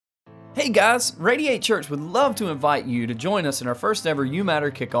Hey guys, Radiate Church would love to invite you to join us in our first ever You Matter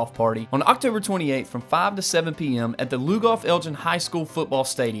kickoff party on October 28th from 5 to 7 p.m. at the Lugoff-Elgin High School Football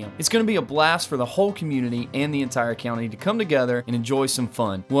Stadium. It's going to be a blast for the whole community and the entire county to come together and enjoy some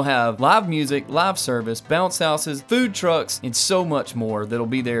fun. We'll have live music, live service, bounce houses, food trucks, and so much more that'll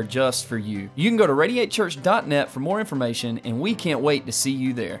be there just for you. You can go to radiatechurch.net for more information, and we can't wait to see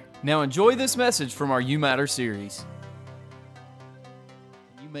you there. Now enjoy this message from our You Matter series.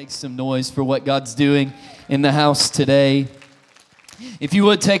 Make some noise for what God's doing in the house today. If you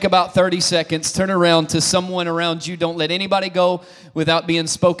would take about 30 seconds, turn around to someone around you. Don't let anybody go without being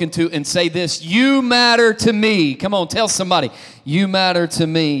spoken to, and say this: you matter to me. Come on, tell somebody, you matter to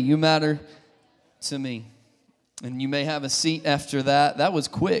me. You matter to me. And you may have a seat after that. That was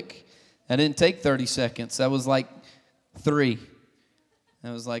quick. That didn't take 30 seconds. That was like 3.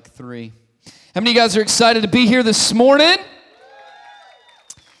 How many of you guys are excited to be here this morning?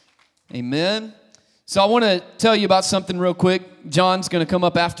 Amen. So I want to tell you about something real quick. John's going to come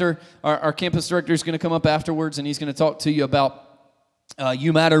up after, our campus director is going to come up afterwards, and he's going to talk to you about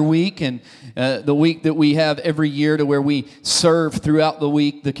You Matter Week, and the week that we have every year to where we serve throughout the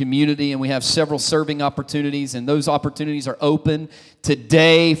week the community, and we have several serving opportunities, and those opportunities are open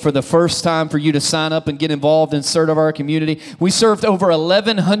today for the first time for you to sign up and get involved and serve our community. We served over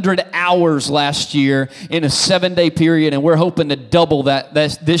 1,100 hours last year in a 7-day period, and we're hoping to double that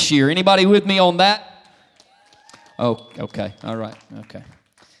this year. Anybody with me on that? Oh, okay. All right. Okay.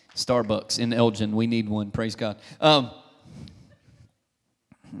 Starbucks in Elgin. We need one. Praise God. I'm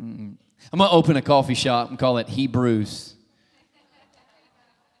going to open a coffee shop and call it Hebrews.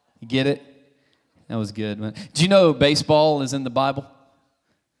 You get it? That was good, man. Do you know baseball is in the Bible?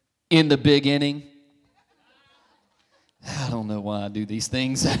 In the big inning? I don't know why I do these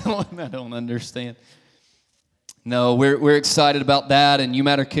things. I don't understand. No, we're excited about that, and You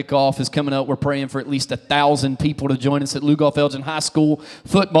Matter Kickoff is coming up. We're praying for at least 1,000 people to join us at Lugoff-Elgin High School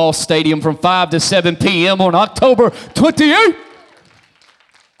Football Stadium from 5 to 7 p.m. on October 28th.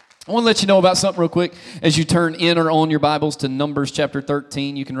 I want to let you know about something real quick. As you turn in or on your Bibles to Numbers chapter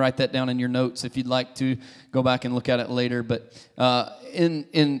 13, you can write that down in your notes if you'd like to go back and look at it later. But in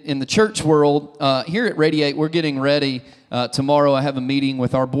the church world, here at Radiate, we're getting ready. Tomorrow I have a meeting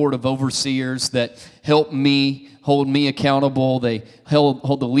with our board of overseers that help me, hold me accountable. They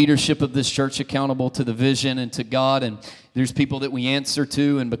hold the leadership of this church accountable to the vision and to God. And there's people that we answer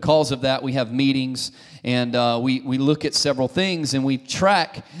to, and because of that, we have meetings, and we look at several things, and we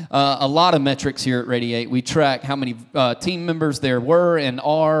track a lot of metrics here at Radiate. We track how many team members there were and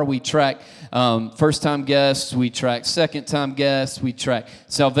are. We track first-time guests. We track second-time guests. We track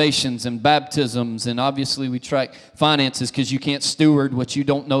salvations and baptisms, and obviously we track finances, because you can't steward what you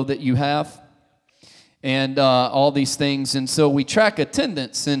don't know that you have. And all these things. And so we track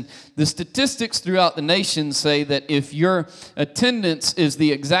attendance. And the statistics throughout the nation say that if your attendance is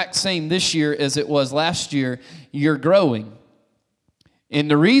the exact same this year as it was last year, you're growing. And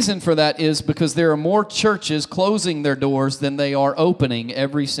the reason for that is because there are more churches closing their doors than they are opening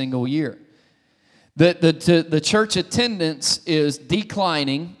every single year. The church attendance is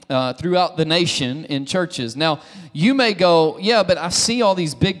declining throughout the nation in churches. Now, you may go, yeah, but I see all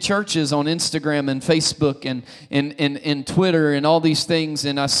these big churches on Instagram and Facebook and Twitter and all these things,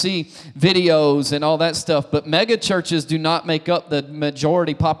 and I see videos and all that stuff, but mega churches do not make up the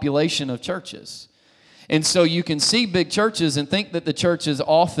majority population of churches. And so you can see big churches and think that the church is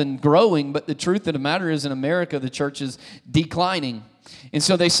often growing, but the truth of the matter is in America, the church is declining. And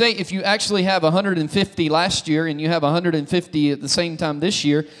so they say if you actually have 150 last year and you have 150 at the same time this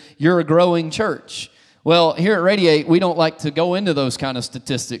year, you're a growing church. Well, here at Radiate, we don't like to go into those kind of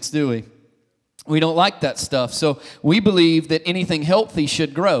statistics, do we? We don't like that stuff. So we believe that anything healthy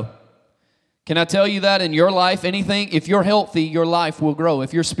should grow. Can I tell you that in your life, anything, if you're healthy, your life will grow.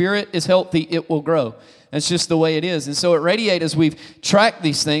 If your spirit is healthy, it will grow. That's just the way it is. And so at Radiate, as we've tracked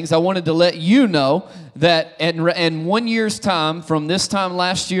these things, I wanted to let you know that in 1 year's time, from this time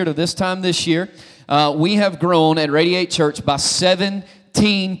last year to this time this year, we have grown at Radiate Church by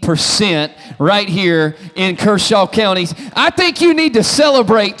 17% right here in Kershaw County. I think you need to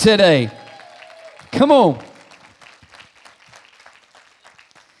celebrate today. Come on.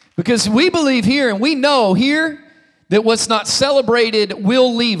 Because we believe here, and we know here, that what's not celebrated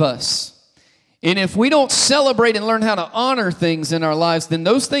will leave us. And if we don't celebrate and learn how to honor things in our lives, then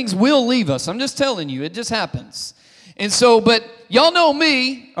those things will leave us. I'm just telling you, it just happens. And so, but y'all know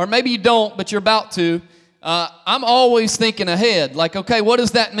me, or maybe you don't, but you're about to. I'm always thinking ahead. Like, okay, what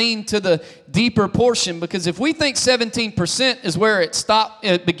does that mean to the deeper portion? Because if we think 17% is where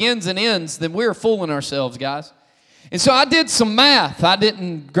it begins and ends, then we're fooling ourselves, guys. And so I did some math. I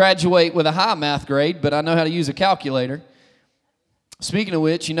didn't graduate with a high math grade, but I know how to use a calculator. Speaking of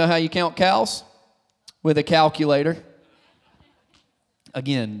which, you know how you count cows? With a calculator.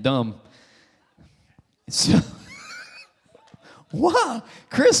 Again, dumb. So, wow.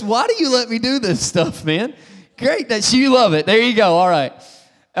 Chris, why do you let me do this stuff, man? Great that you love it. There you go. All right.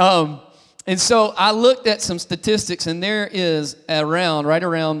 And so I looked at some statistics, and there is right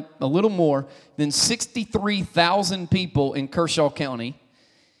around a little more than 63,000 people in Kershaw County.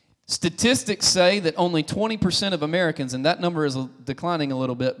 Statistics say that only 20% of Americans, and that number is declining a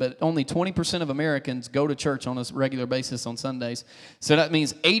little bit, but only 20% of Americans go to church on a regular basis on Sundays. So that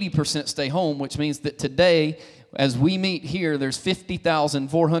means 80% stay home, which means that today, as we meet here, there's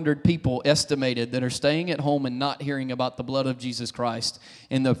 50,400 people estimated that are staying at home and not hearing about the blood of Jesus Christ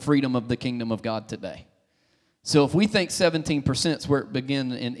and the freedom of the kingdom of God today. So if we think 17% is where it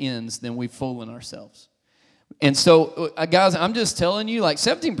begins and ends, then we've fooling ourselves. And so, guys, I'm just telling you, like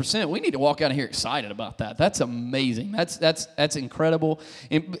 17%, we need to walk out of here excited about that. That's amazing. That's incredible,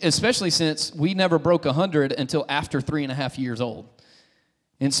 and especially since we never broke 100 until after 3.5 years old.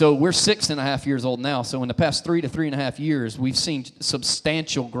 And so we're 6.5 years old now. So in the past 3 to 3.5 years, we've seen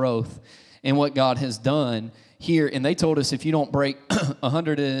substantial growth in what God has done here. And they told us if you don't break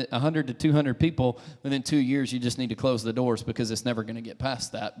 100 to 200 people within 2 years, you just need to close the doors because it's never going to get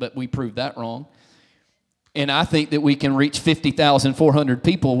past that. But we proved that wrong. And I think that we can reach 50,400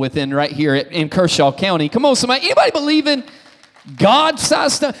 people within right here in Kershaw County. Come on, somebody. Anybody believe in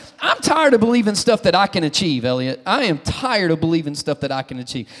God-sized stuff? I'm tired of believing stuff that I can achieve, Elliot. I am tired of believing stuff that I can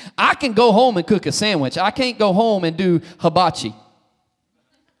achieve. I can go home and cook a sandwich. I can't go home and do hibachi.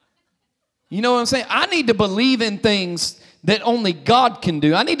 You know what I'm saying? I need to believe in things that only God can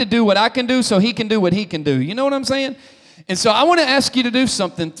do. I need to do what I can do so He can do what He can do. You know what I'm saying? And so I want to ask you to do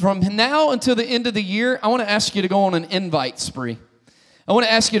something. From now until the end of the year, I want to ask you to go on an invite spree. I want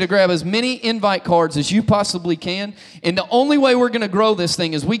to ask you to grab as many invite cards as you possibly can. And the only way we're going to grow this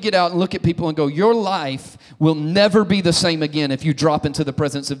thing is we get out and look at people and go, your life will never be the same again if you drop into the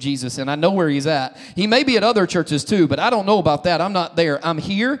presence of Jesus. And I know where He's at. He may be at other churches too, but I don't know about that. I'm not there. I'm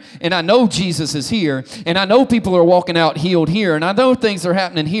here, and I know Jesus is here. And I know people are walking out healed here. And I know things are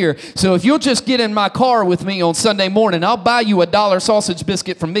happening here. So if you'll just get in my car with me on Sunday morning, I'll buy you a $1 sausage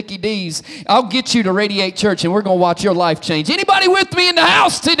biscuit from Mickey D's. I'll get you to Radiate Church, and we're going to watch your life change. Anybody with me in the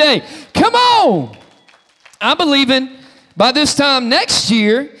house today? Come on. I'm believing by this time next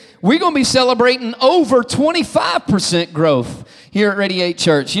year, we're going to be celebrating over 25% growth here at Radiate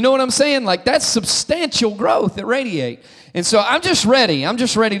Church. You know what I'm saying? Like, that's substantial growth at Radiate. And so I'm just ready. I'm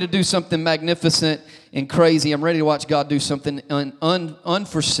just ready to do something magnificent and crazy. I'm ready to watch God do something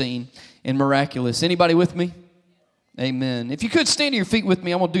unforeseen and miraculous. Anybody with me? Amen. If you could stand to your feet with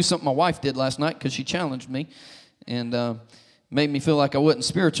me, I'm going to do something my wife did last night because she challenged me and made me feel like I wasn't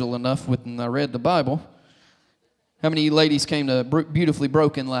spiritual enough when I read the Bible. How many of you ladies came to Beautifully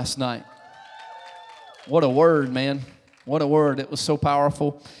Broken last night? What a word, man. What a word. It was so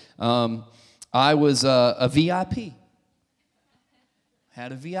powerful. I was a VIP.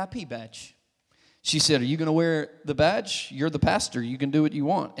 Had a VIP badge. She said, are you going to wear the badge? You're the pastor. You can do what you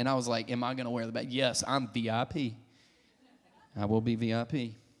want. And I was like, am I going to wear the badge? Yes, I'm VIP. I will be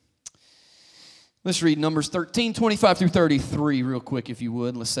VIP. Let's read Numbers 13, 25 through 33 real quick, if you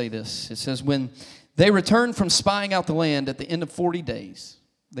would. Let's say this. It says, when they returned from spying out the land at the end of 40 days,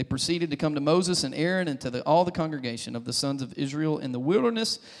 they proceeded to come to Moses and Aaron and to all the congregation of the sons of Israel in the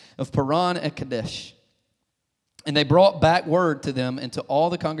wilderness of Paran at Kadesh. And they brought back word to them and to all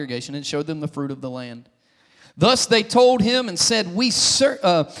the congregation and showed them the fruit of the land. Thus they told him and said,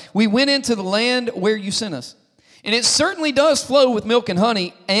 we went into the land where you sent us. And it certainly does flow with milk and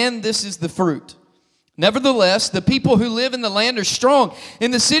honey, and this is the fruit. Nevertheless, the people who live in the land are strong,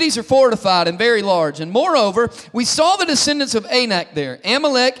 and the cities are fortified and very large. And moreover, we saw the descendants of Anak there.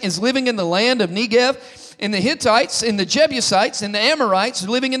 Amalek is living in the land of Negev, and the Hittites, and the Jebusites, and the Amorites are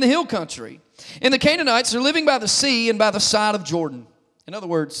living in the hill country. And the Canaanites are living by the sea and by the side of Jordan. In other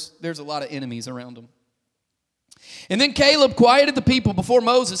words, there's a lot of enemies around them. And then Caleb quieted the people before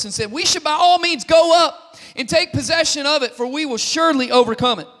Moses and said, we should by all means go up and take possession of it, for we will surely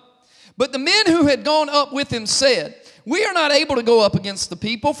overcome it. But the men who had gone up with him said, we are not able to go up against the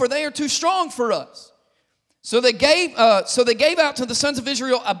people, for they are too strong for us. So they gave out to the sons of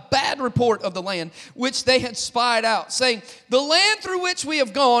Israel a bad report of the land, which they had spied out, saying, the land through which we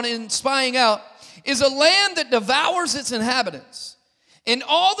have gone in spying out is a land that devours its inhabitants. And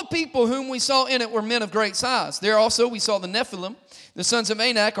all the people whom we saw in it were men of great size. There also we saw the Nephilim, the sons of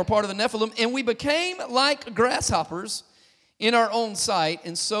Anak are part of the Nephilim, and we became like grasshoppers in our own sight,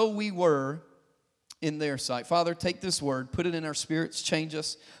 and so we were in their sight. Father, take this word, put it in our spirits, change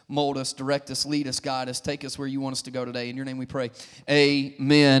us, mold us, direct us, lead us, guide us, take us where you want us to go today. In your name we pray.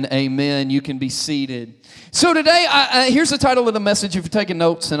 Amen. Amen. You can be seated. So today, here's the title of the message. If you're taking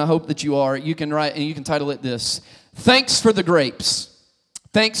notes, and I hope that you are, you can write and you can title it this: Thanks for the Grapes.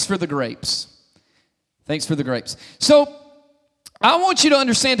 Thanks for the grapes. Thanks for the grapes. So I want you to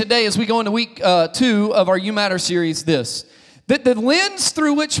understand today, as we go into week 2 of our You Matter series, this: that the lens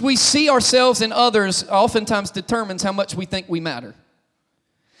through which we see ourselves and others oftentimes determines how much we think we matter.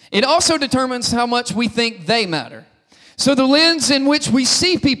 It also determines how much we think they matter. So the lens in which we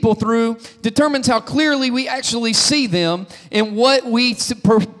see people through determines how clearly we actually see them and what we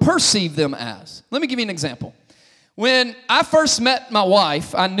perceive them as. Let me give you an example. When I first met my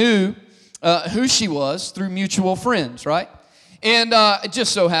wife, I knew who she was through mutual friends, right? And it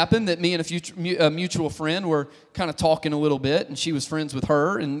just so happened that me and a mutual friend were kind of talking a little bit, and she was friends with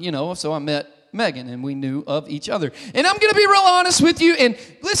her, and, so I met Megan, and we knew of each other. And I'm going to be real honest with you, and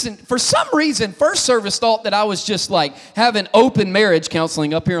listen, for some reason, First Service thought that I was just like having open marriage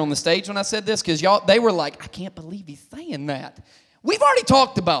counseling up here on the stage when I said this, because they were like, I can't believe he's saying that. We've already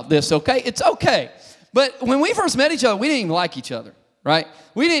talked about this, okay? It's okay. But when we first met each other, we didn't even like each other, right?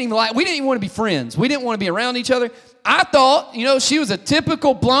 We didn't even want to be friends. We didn't want to be around each other. I thought, she was a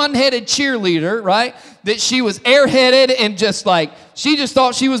typical blonde-headed cheerleader, right? That she was airheaded and she just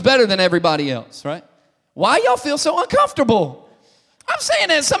thought she was better than everybody else, right? Why y'all feel so uncomfortable? I'm saying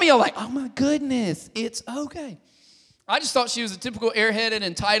that some of y'all are like, oh my goodness, it's okay. I just thought she was a typical airheaded,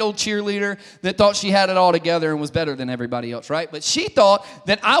 entitled cheerleader that thought she had it all together and was better than everybody else, right? But she thought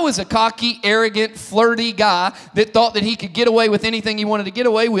that I was a cocky, arrogant, flirty guy that thought that he could get away with anything he wanted to get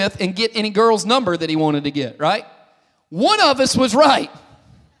away with and get any girl's number that he wanted to get, right? One of us was right.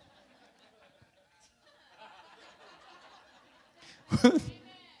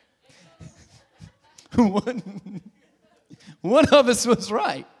 One of us was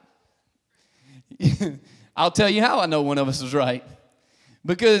right. I'll tell you how I know one of us was right.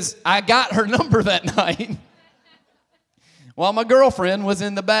 Because I got her number that night while my girlfriend was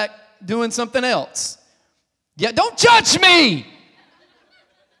in the back doing something else. Yeah, don't judge me!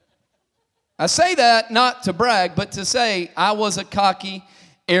 I say that not to brag, but to say I was a cocky,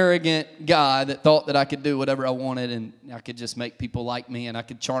 arrogant guy that thought that I could do whatever I wanted and I could just make people like me and I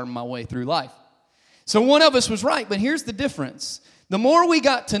could charm my way through life. So one of us was right, but here's the difference. The more we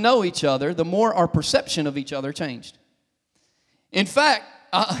got to know each other, the more our perception of each other changed. In fact,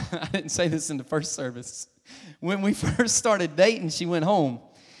 I didn't say this in the first service. When we first started dating, she went home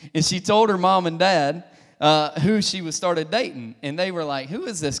and she told her mom and dad who she started dating. And they were like, who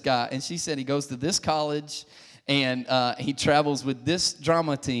is this guy? And she said, he goes to this college and he travels with this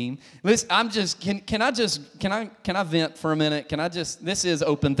drama team. Listen, can I vent for a minute? This is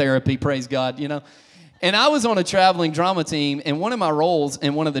open therapy, praise God, And I was on a traveling drama team, and one of my roles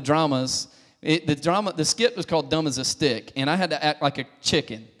in one of the dramas, the skit was called Dumb as a Stick, and I had to act like a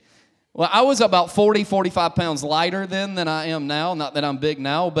chicken. Well, I was about 40, 45 pounds lighter then than I am now. Not that I'm big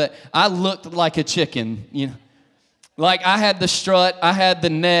now, but I looked like a chicken, Like I had the strut, I had the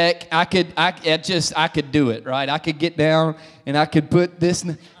neck, I could do it, right? I could get down and I could put this,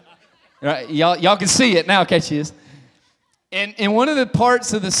 right? Y'all can see it now, can't you? And in one of the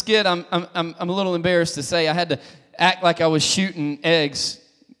parts of the skit, I'm a little embarrassed to say, I had to act like I was shooting eggs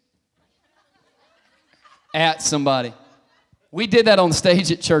at somebody. We did that on stage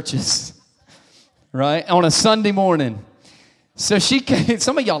at churches, right? On a Sunday morning. So she came,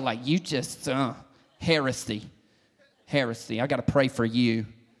 some of y'all like, you just, heresy. I got to pray for you.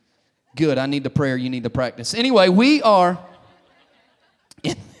 Good, I need the prayer, you need the practice. Anyway, we are,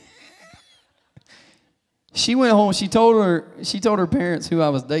 she went home, she told her parents who I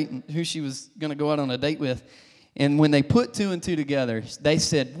was dating, who she was going to go out on a date with. And when they put 2 and 2 together, they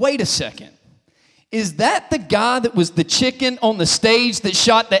said, wait a second. Is that the guy that was the chicken on the stage that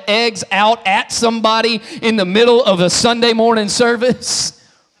shot the eggs out at somebody in the middle of a Sunday morning service?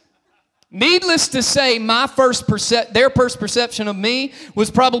 Needless to say, their first perception of me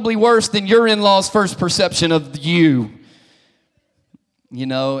was probably worse than your in-laws' first perception of you.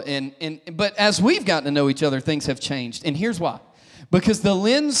 But as we've gotten to know each other, things have changed. And here's why. Because the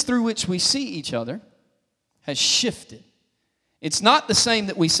lens through which we see each other has shifted. It's not the same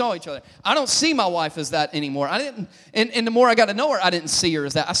that we saw each other. I don't see my wife as that anymore. And the more I got to know her, I didn't see her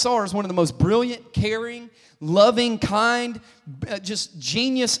as that. I saw her as one of the most brilliant, caring, loving, kind, just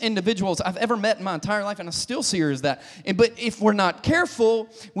genius individuals I've ever met in my entire life, and I still see her as that. But if we're not careful,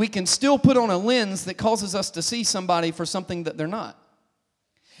 we can still put on a lens that causes us to see somebody for something that they're not.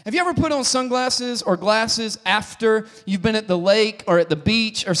 Have you ever put on sunglasses or glasses after you've been at the lake or at the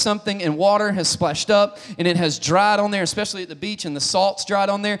beach or something and water has splashed up and it has dried on there, especially at the beach, and the salt's dried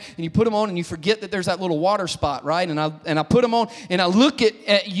on there, and you put them on and you forget that there's that little water spot, right? And I put them on and I look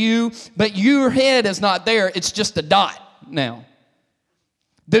at you, but your head is not there. It's just a dot now.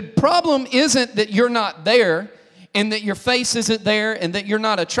 The problem isn't that you're not there and that your face isn't there and that you're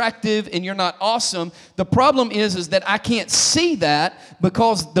not attractive and you're not awesome. The problem is that I can't see that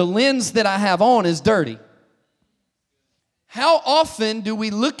because the lens that I have on is dirty. How often do we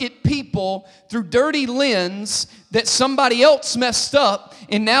look at people through dirty lens that somebody else messed up,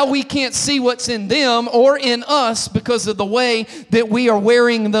 and now we can't see what's in them or in us because of the way that we are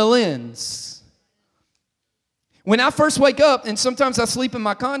wearing the lens? When I first wake up, and sometimes I sleep in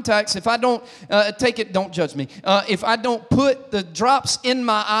my contacts, if I don't don't judge me. If I don't put the drops in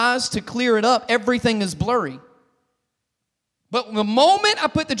my eyes to clear it up, everything is blurry. But the moment I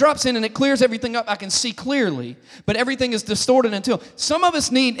put the drops in and it clears everything up, I can see clearly. But everything is distorted until some of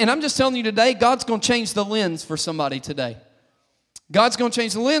us need, and I'm just telling you today, God's going to change the lens for somebody today. God's going to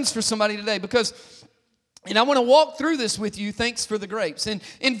change the lens for somebody today because... And I want to walk through this with you. Thanks for the grapes. And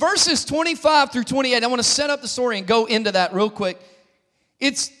in verses 25 through 28, I want to set up the story and go into that real quick.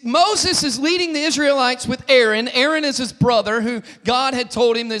 It's Moses is leading the Israelites with Aaron. Aaron is his brother who God had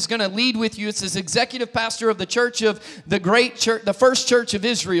told him is going to lead with you. It's his executive pastor of the church of the great church, the first church of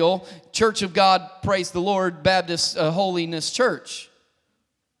Israel, Church of God, praise the Lord, Baptist Holiness Church.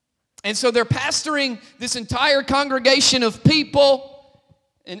 And so they're pastoring this entire congregation of people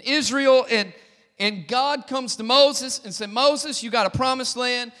in Israel, and God comes to Moses and said, Moses, you got a promised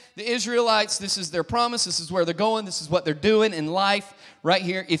land. The Israelites, this is their promise. This is where they're going. This is what they're doing in life right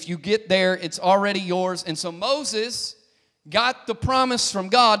here. If you get there, it's already yours. And so Moses got the promise from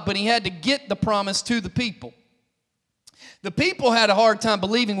God, but he had to get the promise to the people. The people had a hard time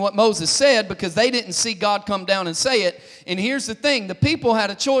believing what Moses said because they didn't see God come down and say it. And here's the thing. The people had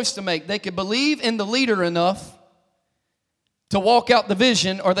a choice to make. They could believe in the leader enough to walk out the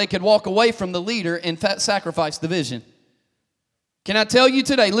vision, or they could walk away from the leader and sacrifice the vision. Can I tell you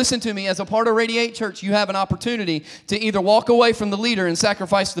today, listen to me, as a part of Radiate Church, you have an opportunity to either walk away from the leader and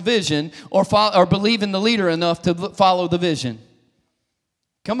sacrifice the vision, or believe in the leader enough to follow the vision.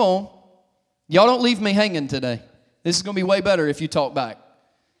 Come on. Y'all don't leave me hanging today. This is going to be way better if you talk back.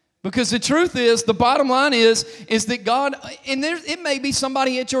 Because the truth is, the bottom line is that God, and it may be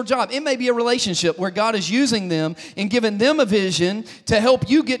somebody at your job. It may be a relationship where God is using them and giving them a vision to help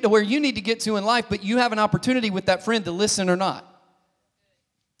you get to where you need to get to in life, but you have an opportunity with that friend to listen or not.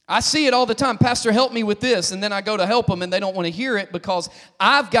 I see it all the time. Pastor, help me with this. And then I go to help them and they don't want to hear it because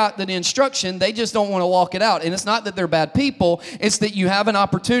I've got the instruction. They just don't want to walk it out. And it's not that they're bad people. It's that you have an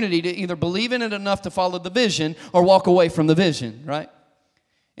opportunity to either believe in it enough to follow the vision or walk away from the vision, right?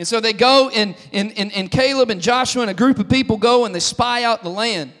 And so they go, and Caleb and Joshua and a group of people go and they spy out the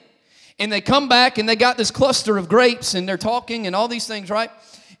land. And they come back and they got this cluster of grapes and they're talking and all these things, right?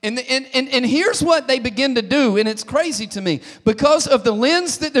 And here's what they begin to do, and it's crazy to me. Because of the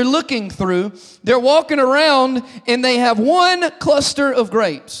lens that they're looking through, they're walking around and they have one cluster of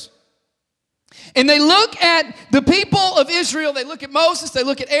grapes. And they look at the people of Israel, they look at Moses, they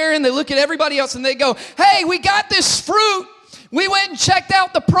look at Aaron, they look at everybody else, and they go, hey, we got this fruit. We went and checked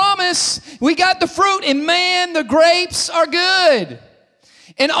out the promise. We got the fruit, and man, the grapes are good.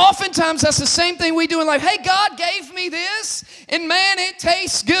 And oftentimes, that's the same thing we do in life. Hey, God gave me this, and man, it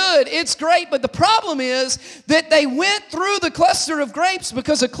tastes good. It's great. But the problem is that they went through the cluster of grapes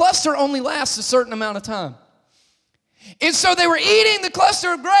because a cluster only lasts a certain amount of time. And so they were eating the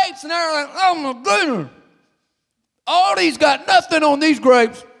cluster of grapes, and they were like, oh, my goodness. All these got nothing on these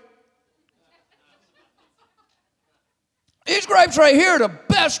grapes. These grapes right here are the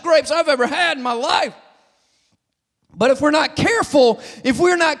best grapes I've ever had in my life. But if we're not careful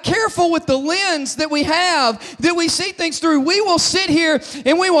with the lens that we have, that we see things through, we will sit here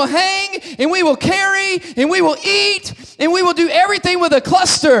and we will hang and we will carry and we will eat and we will do everything with a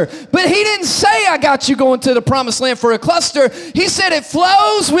cluster. But he didn't say, I got you going to the promised land for a cluster. He said it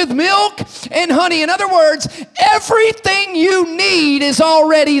flows with milk and honey. In other words, everything you need is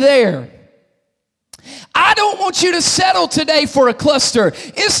already there. I don't want you to settle today for a cluster.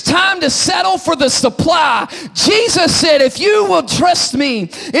 It's time to settle for the supply. Jesus said, if you will trust me,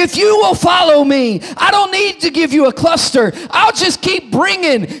 if you will follow me, I don't need to give you a cluster. I'll just keep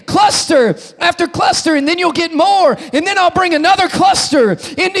bringing cluster after cluster, and then you'll get more. And then I'll bring another cluster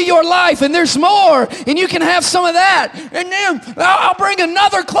into your life, and there's more, and you can have some of that. And then I'll bring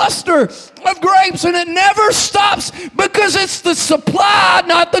another cluster of grapes, and it never stops because it's the supply,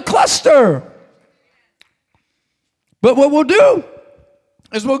 not the cluster. But what we'll do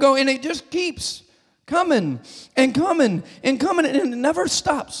As we'll go, and it just keeps coming and coming and coming, and it never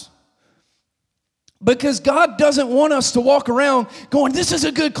stops. Because God doesn't want us to walk around going, this is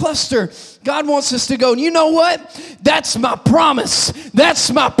a good cluster. God wants us to go, you know what? That's my promise.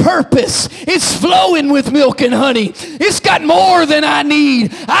 That's my purpose. It's flowing with milk and honey. It's got more than I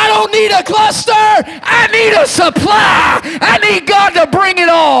need. I don't need a cluster. I need a supply. I need God to bring it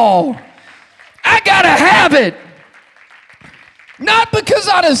all. I got to have it. Not because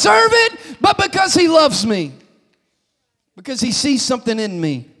I deserve it, but because He loves me. Because He sees something in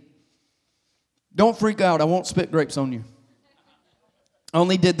me. Don't freak out. I won't spit grapes on you. I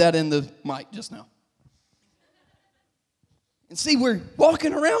only did that in the mic just now. And see, we're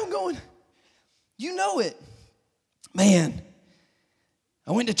walking around going, you know it. Man,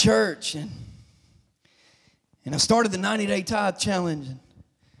 I went to church and I started the 90-day tithe challenge. And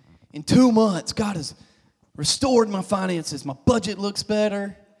in 2 months, God has restored my finances. My budget looks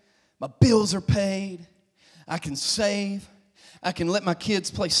better. My bills are paid. I can save. I can let my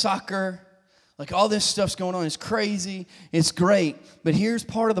kids play soccer. Like all this stuff's going on. It's crazy. It's great. But here's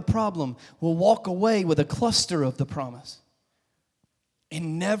part of the problem. We'll walk away with a cluster of the promise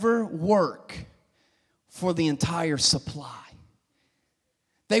and never work for the entire supply.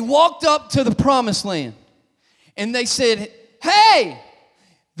 They walked up to the promised land and they said, hey,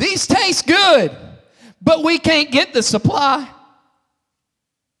 these taste good, but we can't get the supply.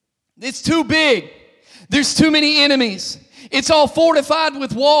 It's too big. There's too many enemies. It's all fortified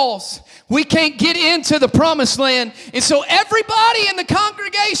with walls. We can't get into the promised land. And so everybody in the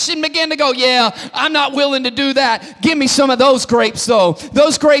congregation began to go, yeah, I'm not willing to do that. Give me some of those grapes, though.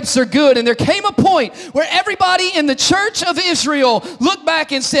 Those grapes are good. And there came a point where everybody in the church of Israel looked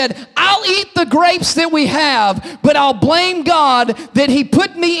back and said, I'll eat the grapes that we have, but I'll blame God that He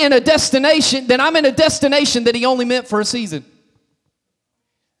put me in a destination, that I'm in a destination that He only meant for a season.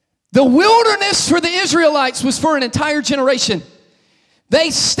 The wilderness for the Israelites was for an entire generation. They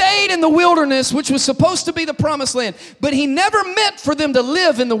stayed in the wilderness, which was supposed to be the promised land. But He never meant for them to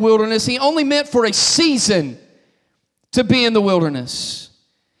live in the wilderness. He only meant for a season to be in the wilderness.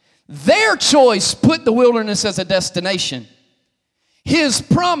 Their choice put the wilderness as a destination. His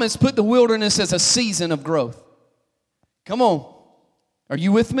promise put the wilderness as a season of growth. Come on. Are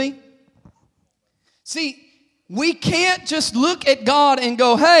you with me? See, we can't just look at God and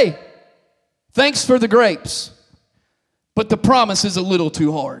go, hey, thanks for the grapes, but the promise is a little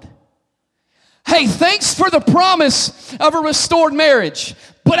too hard. Hey, thanks for the promise of a restored marriage,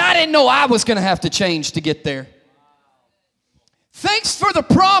 but I didn't know I was going to have to change to get there. Thanks for the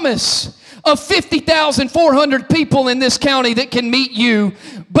promise of 50,400 people in this county that can meet you,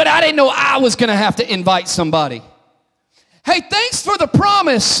 but I didn't know I was going to have to invite somebody. Hey, thanks for the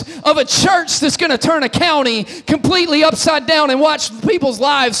promise of a church that's going to turn a county completely upside down and watch people's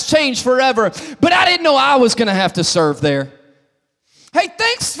lives change forever. But I didn't know I was going to have to serve there. Hey,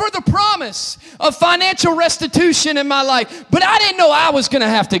 thanks for the promise of financial restitution in my life. But I didn't know I was going to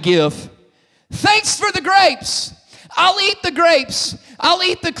have to give. Thanks for the grapes. I'll eat the grapes. I'll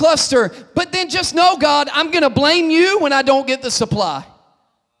eat the cluster. But then just know, God, I'm going to blame you when I don't get the supply.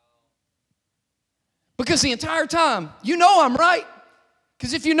 Because the entire time, you know I'm right.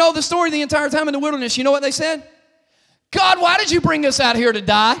 Because if you know the story the entire time in the wilderness, you know what they said? God, why did you bring us out here to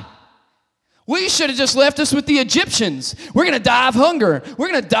die? We should have just left us with the Egyptians. We're going to die of hunger. We're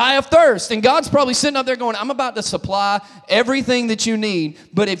going to die of thirst. And God's probably sitting up there going, I'm about to supply everything that you need.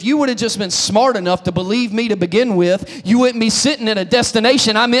 But if you would have just been smart enough to believe me to begin with, you wouldn't be sitting at a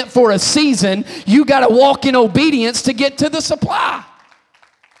destination I meant for a season. You got to walk in obedience to get to the supply.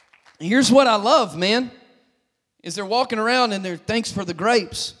 Here's what I love, man, is they're walking around and they're thanks for the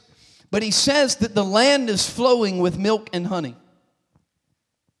grapes. But He says that the land is flowing with milk and honey.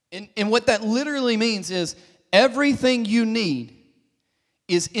 And what that literally means is everything you need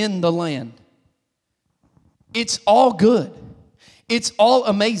is in the land. It's all good. It's all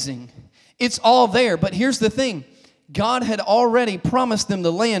amazing. It's all there. But here's the thing. God had already promised them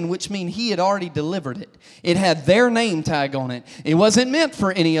the land, which means He had already delivered it. It had their name tag on it. It wasn't meant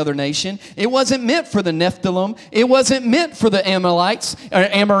for any other nation. It wasn't meant for the Nephilim. It wasn't meant for the Amorites.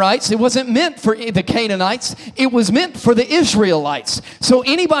 It wasn't meant for the Canaanites. It was meant for the Israelites. So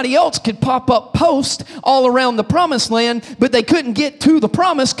anybody else could pop up posts all around the promised land, but they couldn't get to the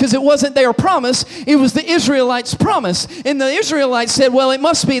promise because it wasn't their promise. It was the Israelites' promise. And the Israelites said, well, it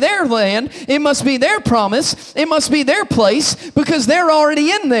must be their land. It must be their promise. It must be their place because they're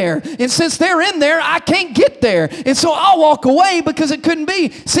already in there. And since they're in there, I can't get there. And so I'll walk away because it couldn't be.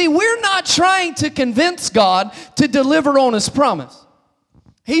 See, we're not trying to convince God to deliver on His promise.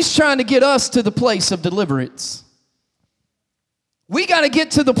 He's trying to get us to the place of deliverance. We got to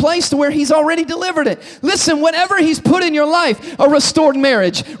get to the place to where he's already delivered it. Listen, whatever he's put in your life, a restored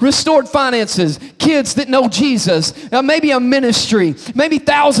marriage, restored finances, kids that know Jesus, maybe a ministry, maybe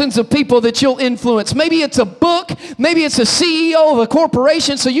thousands of people that you'll influence. Maybe it's a book, maybe it's a CEO of a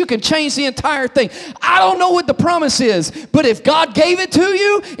corporation so you can change the entire thing. I don't know what the promise is, but if God gave it to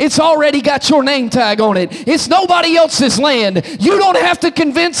you, it's already got your name tag on it. It's nobody else's land. You don't have to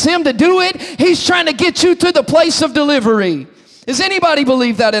convince him to do it. He's trying to get you to the place of delivery. Does anybody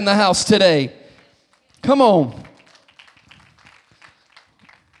believe that in the house today? Come on.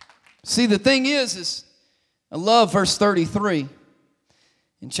 See, the thing is I love verse 33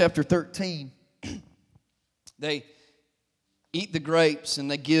 in chapter 13. They eat the grapes and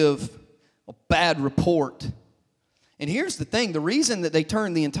they give a bad report. And here's the thing, the reason that they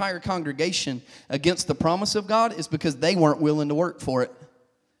turned the entire congregation against the promise of God is because they weren't willing to work for it.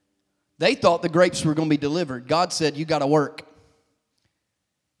 They thought the grapes were going to be delivered. God said, you got to work.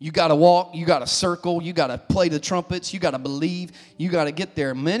 You got to walk, you got to circle, you got to play the trumpets, you got to believe, you got to get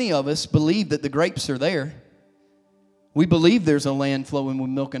there. Many of us believe that the grapes are there. We believe there's a land flowing with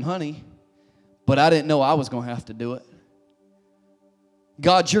milk and honey, but I didn't know I was going to have to do it.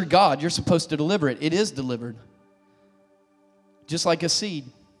 God's your God. You're supposed to deliver it. It is delivered. Just like a seed.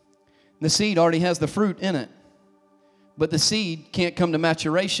 The seed already has the fruit in it, but the seed can't come to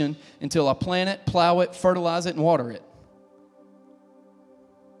maturation until I plant it, plow it, fertilize it, and water it.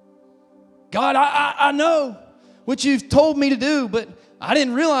 God, I know what you've told me to do, but I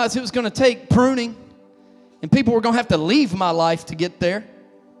didn't realize it was going to take pruning and people were going to have to leave my life to get there.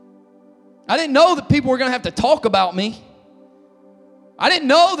 I didn't know that people were going to have to talk about me. I didn't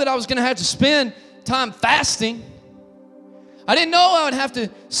know that I was going to have to spend time fasting. I didn't know I would have to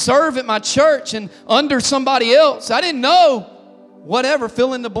serve at my church and under somebody else. I didn't know whatever,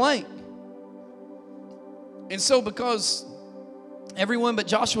 fill in the blank. And so because everyone but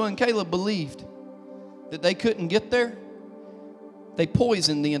Joshua and Caleb believed that they couldn't get there, they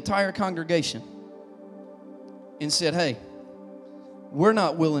poisoned the entire congregation and said, hey, we're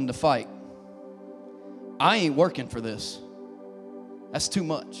not willing to fight. I ain't working for this. That's too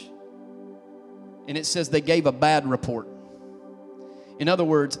much. And it says they gave a bad report. In other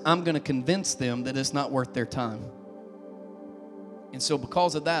words, I'm going to convince them that it's not worth their time. And so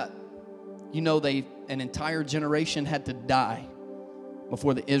because of that, you know, an entire generation had to die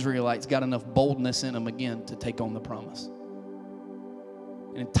before the Israelites got enough boldness in them again to take on the promise.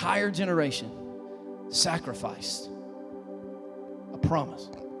 An entire generation sacrificed a promise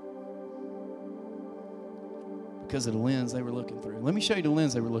because of the lens they were looking through. Let me show you the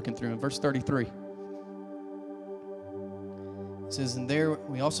lens they were looking through in verse 33. It says, and there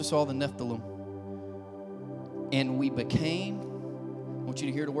we also saw the Nephilim, and we became, I want you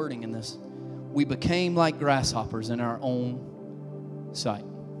to hear the wording in this, we became like grasshoppers in our own sight.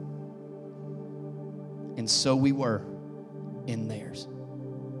 And so we were in theirs.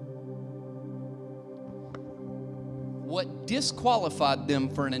 What disqualified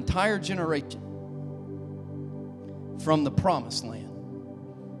them for an entire generation from the promised land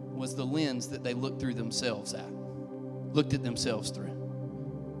was the lens that they looked through themselves at. Looked at themselves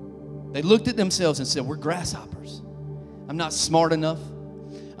through. They looked at themselves and said, we're grasshoppers. I'm not smart enough.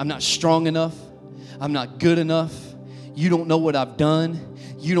 I'm not strong enough. I'm not good enough. You don't know what I've done.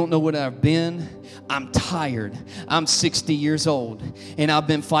 You don't know what I've been. I'm tired. I'm 60 years old, and I've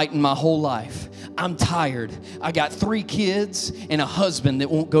been fighting my whole life. I'm tired. I got 3 kids and a husband that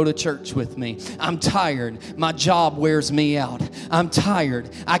won't go to church with me. I'm tired. My job wears me out. I'm tired.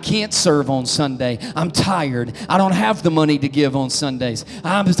 I can't serve on Sunday. I'm tired. I don't have the money to give on Sundays.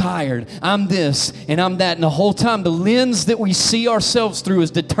 I'm tired. I'm this and I'm that. And the whole time, the lens that we see ourselves through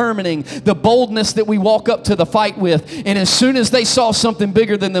is determining the boldness that we walk up to the fight with. And as soon as they saw something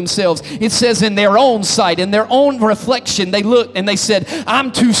bigger than themselves, it says in their own sight, in their own reflection, they looked and they said,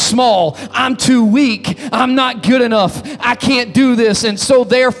 I'm too small. I'm too weak. I'm not good enough. I can't do this. And so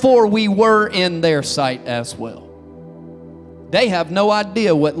therefore we were in their sight as well. They have no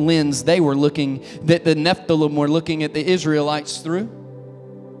idea what lens they were looking, that the Nephilim were looking at the Israelites through.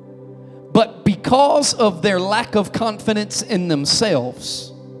 But because of their lack of confidence in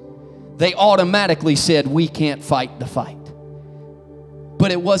themselves, they automatically said, we can't fight the fight.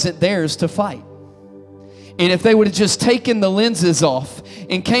 But it wasn't theirs to fight. And if they would have just taken the lenses off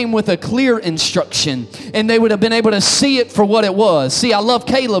and came with a clear instruction, and they would have been able to see it for what it was. See, I love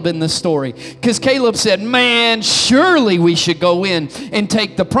Caleb in this story, because Caleb said, man, surely we should go in and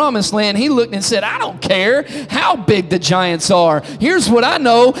take the promised land. He looked and said, I don't care how big the giants are. Here's what I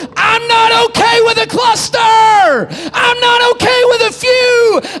know. I'm not okay with a cluster. I'm not okay with a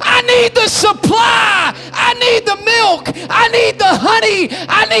few. I need the supply. I need the milk. I need the honey.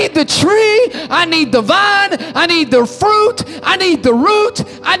 I need the tree. I need the vine. I need the fruit. I need the root.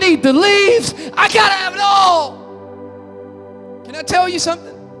 I need the leaves. I got to have it all. Can I tell you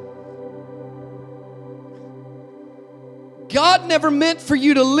something? God never meant for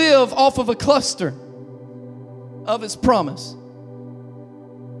you to live off of a cluster of His promise.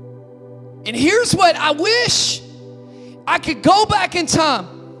 And here's what I wish I could go back in time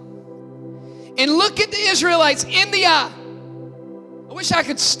and look at the Israelites in the eye. I wish I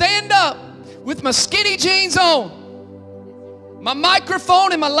could stand up with my skinny jeans on, my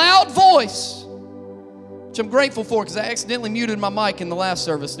microphone and my loud voice, which I'm grateful for because I accidentally muted my mic in the last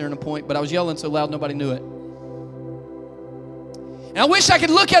service during a point, but I was yelling so loud nobody knew it. And I wish I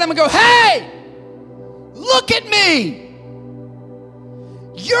could look at him and go, hey, look at me.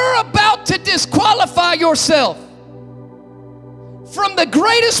 You're about to disqualify yourself from the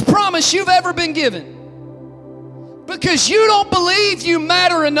greatest promise you've ever been given because you don't believe you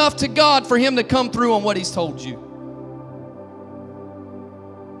matter enough to God for Him to come through on what He's told you.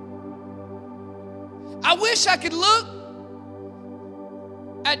 I wish I could look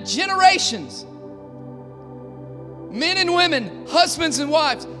at generations, men and women, husbands and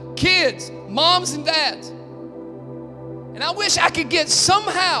wives, kids, moms and dads. And I wish I could get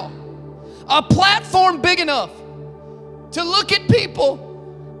somehow a platform big enough to look at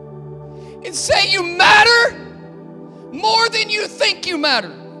people and say, you matter more than you think you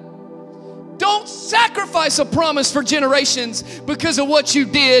matter. Don't sacrifice a promise for generations because of what you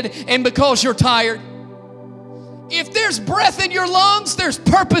did and because you're tired. If there's breath in your lungs, there's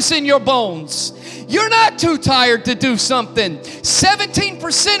purpose in your bones. You're not too tired to do something.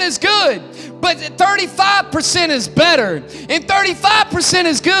 17% is good, but 35% is better. And 35%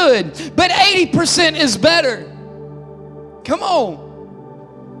 is good, but 80% is better. Come on.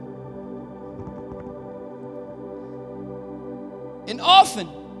 And often,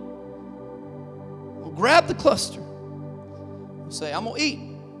 we'll grab the cluster. We'll say, I'm going to eat.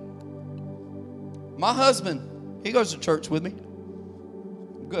 My husband, he goes to church with me.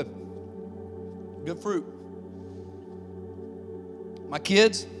 Good. Good fruit. My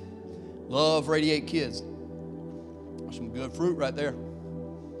kids love Radiate Kids. Some good fruit right there.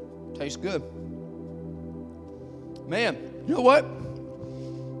 Tastes good. Man, you know what?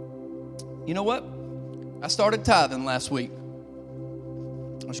 You know what? I started tithing last week.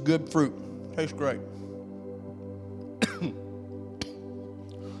 It's good fruit. Tastes great.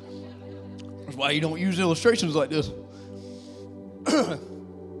 That's why you don't use illustrations like this.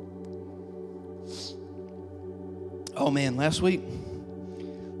 Oh man, last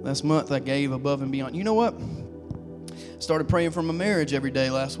month I gave above and beyond. You know what? Started praying for my marriage every day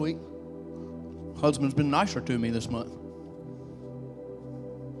last week. Husband's been nicer to me this month.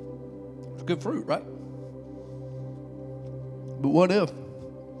 It's good fruit, right? But what if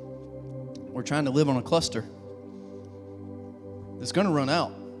we're trying to live on a cluster that's going to run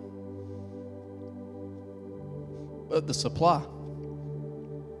out? But the supply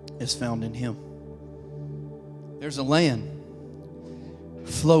is found in Him. There's a land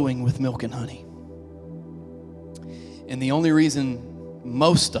flowing with milk and honey. And the only reason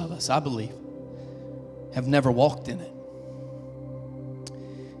most of us, I believe, have never walked in it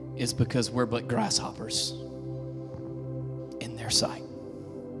is because we're but grasshoppers in their sight.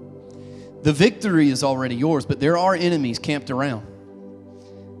 The victory is already yours, but there are enemies camped around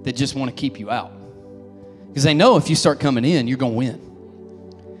that just want to keep you out. Because they know if you start coming in, you're going to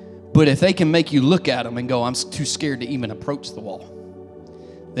win. But if they can make you look at them and go, I'm too scared to even approach the wall,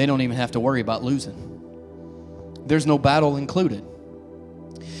 they don't even have to worry about losing. There's no battle included.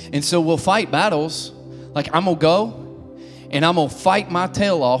 And so we'll fight battles like I'm going to go and I'm going to fight my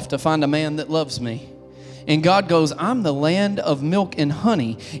tail off to find a man that loves me. And God goes, I'm the land of milk and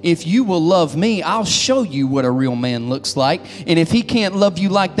honey. If you will love me, I'll show you what a real man looks like. And if he can't love you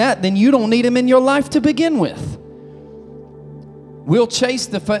like that, then you don't need him in your life to begin with. We'll chase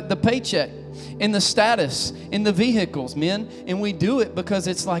the paycheck and the status in the vehicles, men. And we do it because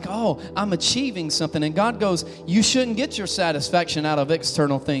it's like, oh, I'm achieving something. And God goes, you shouldn't get your satisfaction out of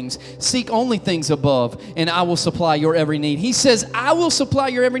external things. Seek only things above, and I will supply your every need. He says, I will supply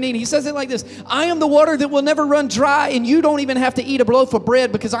your every need. He says it like this: I am the water that will never run dry, and you don't even have to eat a loaf of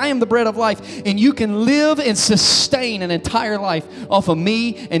bread because I am the bread of life. And you can live and sustain an entire life off of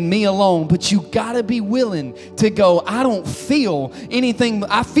me and me alone. But you got to be willing to go, I don't feel anything.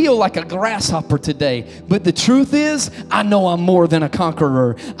 I feel like a grass grasshopper today. But the truth is, I know I'm more than a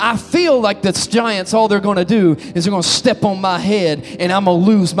conqueror. I feel like the giants, all they're going to do is they're going to step on my head and I'm going to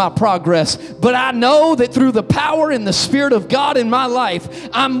lose my progress. But I know that through the power and the Spirit of God in my life,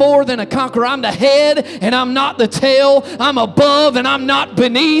 I'm more than a conqueror. I'm the head and I'm not the tail. I'm above and I'm not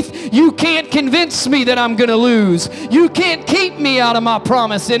beneath. You can't convince me that I'm going to lose. You can't keep me out of my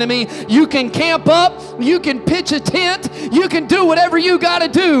promise, enemy. You can camp up. You can pitch a tent. You can do whatever you got to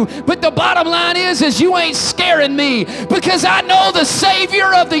do. But the bottom line is you ain't scaring me, because I know the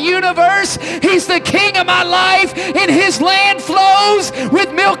Savior of the universe. He's the King of my life, and His land flows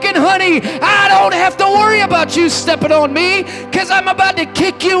with milk and honey. I don't have to worry about you stepping on me, because I'm about to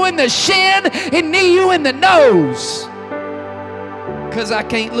kick you in the shin and knee you in the nose, because I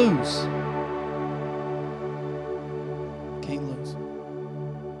can't lose.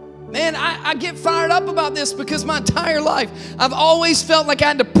 Man, I get fired up about this because my entire life I've always felt like I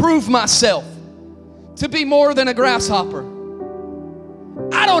had to prove myself to be more than a grasshopper.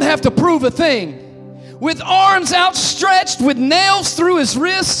 I don't have to prove a thing. With arms outstretched, with nails through His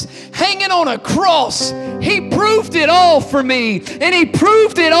wrists, hanging on a cross, He proved it all for me, and He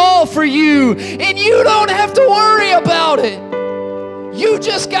proved it all for you, and you don't have to worry about it. You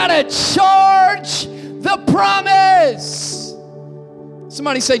just gotta charge the promise.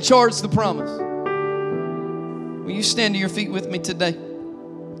 Somebody say, charge the promise. Will you stand to your feet with me today?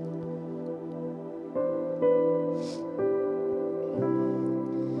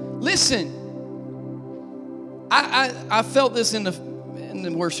 Listen, I felt this in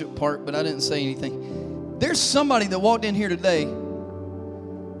the worship part, but I didn't say anything. There's somebody that walked in here today,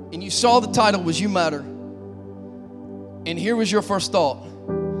 and you saw the title was You Matter. And here was your first thought: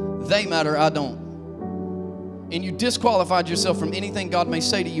 they matter, I don't. And you disqualified yourself from anything God may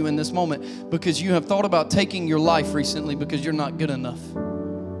say to you in this moment because you have thought about taking your life recently because you're not good enough.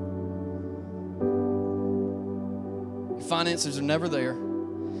 Your finances are never there.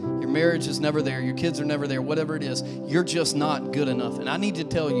 Your marriage is never there. Your kids are never there. Whatever it is, you're just not good enough. And I need to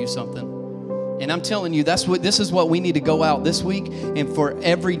tell you something. And I'm telling you, this is what we need to go out this week. And for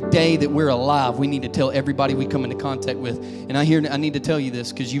every day that we're alive, we need to tell everybody we come into contact with. And I need to tell you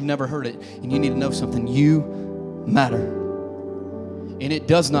this because you've never heard it. And you need to know something. You matter. And it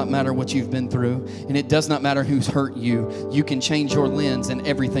does not matter what you've been through, and it does not matter who's hurt you. You can change your lens, and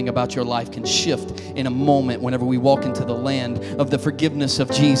everything about your life can shift in a moment whenever we walk into the land of the forgiveness of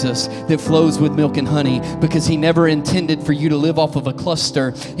Jesus that flows with milk and honey, because He never intended for you to live off of a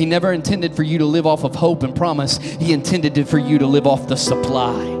cluster. He never intended for you to live off of hope and promise. He intended for you to live off the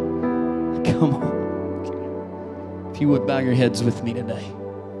supply. Come on. If you would bow your heads with me today.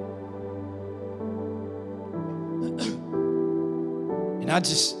 And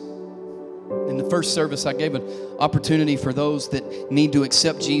in the first service, I gave an opportunity for those that need to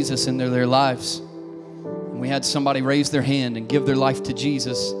accept Jesus in their lives. And we had somebody raise their hand and give their life to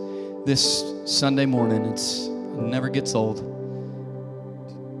Jesus this Sunday morning. It never gets old.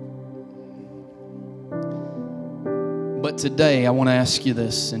 But today, I want to ask you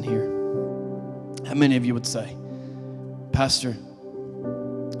this in here. How many of you would say, Pastor,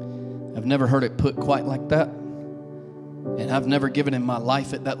 I've never heard it put quite like that. And I've never given Him my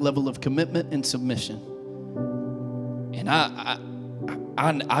life at that level of commitment and submission. And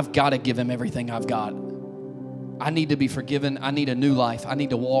I've got to give Him everything I've got. I need to be forgiven. I need a new life. I need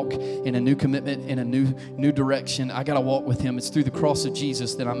to walk in a new commitment, in a new direction. I got to walk with Him. It's through the cross of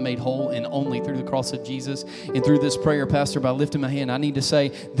Jesus that I'm made whole, and only through the cross of Jesus. And through this prayer, Pastor, by lifting my hand, I need to say,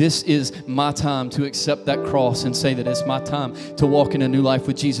 this is my time to accept that cross and say that it's my time to walk in a new life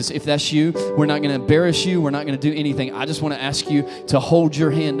with Jesus. If that's you, we're not going to embarrass you. We're not going to do anything. I just want to ask you to hold your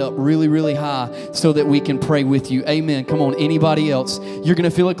hand up really, really high so that we can pray with you. Amen. Come on, anybody else? You're going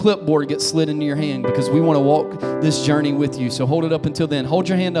to feel a clipboard get slid into your hand because we want to walk this journey with you. So hold it up until then. Hold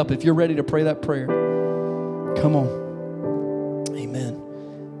your hand up if you're ready to pray that prayer. Come on. Amen.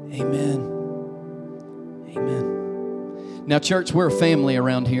 Amen. Amen. Now, church, we're a family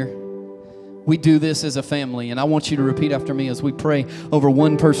around here. We do this as a family, and I want you to repeat after me as we pray over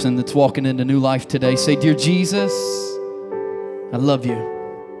one person that's walking into new life today. Say, Dear Jesus, I love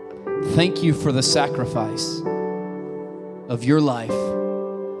you. Thank you for the sacrifice of your life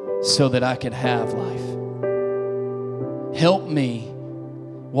so that I could have life. Help me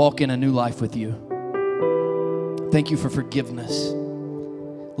walk in a new life with you. Thank you for forgiveness.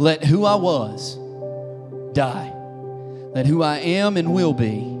 Let who I was die. Let who I am and will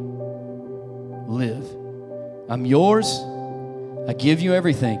be live. I'm yours. I give you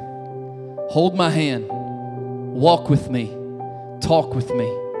everything. Hold my hand. Walk with me. Talk with me.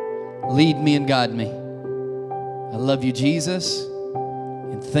 Lead me and guide me. I love you, Jesus.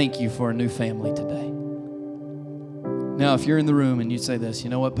 And thank you for a new family today. Now, if you're in the room and you say this, you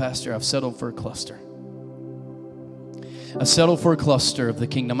know what, Pastor, I've settled for a cluster. I've settled for a cluster of the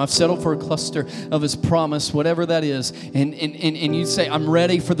kingdom. I've settled for a cluster of His promise, whatever that is. And you say, I'm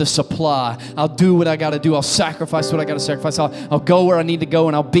ready for the supply. I'll do what I got to do. I'll sacrifice what I got to sacrifice. I'll go where I need to go,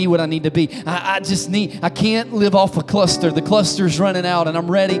 and I'll be what I need to be. I can't live off a cluster. The cluster's running out, and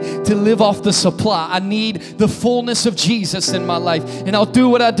I'm ready to live off the supply. I need the fullness of Jesus in my life, and I'll do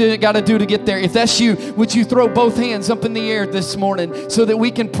what I got to do to get there. If that's you, would you throw both hands up in the air this morning so that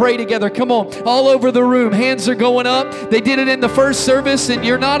we can pray together? Come on, all over the room. Hands are going up. They did it in the first service, and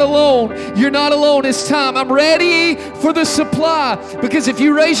you're not alone. You're not alone. It's time. I'm ready for the supply. Because if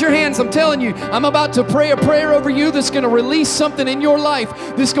you raise your hands, I'm telling you, I'm about to pray a prayer over you that's going to release something in your life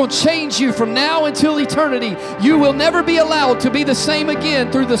that's going to change you from now until eternity. You will never be allowed to be the same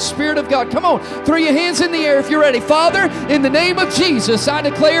again through the Spirit of God. Come on, throw your hands in the air if you're ready. Father, in the name of Jesus, I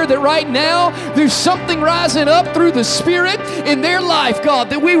declare that right now there's something rising up through the Spirit in their life, God,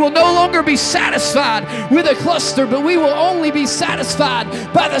 that we will no longer be satisfied with a cluster, but we will only be satisfied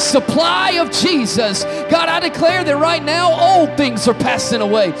by the supply of Jesus. God, I declare that right now old things are passing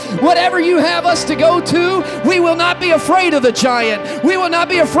away. Whatever you have us to go to, we will not be afraid of the giant. We will not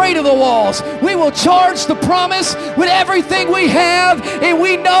be afraid of the walls. We will charge the promise with everything we have, and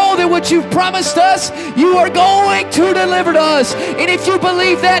we know that what you've promised us, you are going to deliver to us. And if you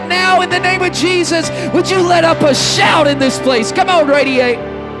believe that now, in the name of Jesus, would you let up a shout in this place? Come on, Radiate.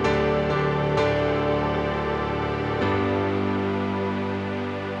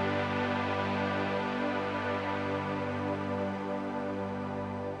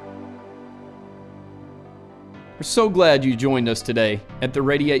 We're so glad you joined us today at the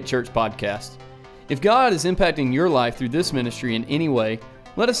Radiate Church podcast. If God is impacting your life through this ministry in any way,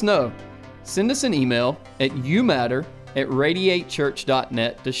 let us know. Send us an email at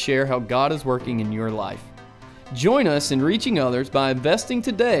youmatter@radiatechurch.net to share how God is working in your life. Join us in reaching others by investing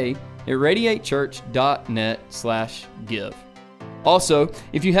today at radiatechurch.net/give. Also,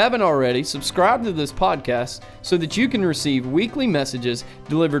 if you haven't already, subscribe to this podcast so that you can receive weekly messages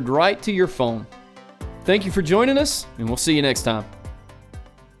delivered right to your phone. Thank you for joining us, and we'll see you next time.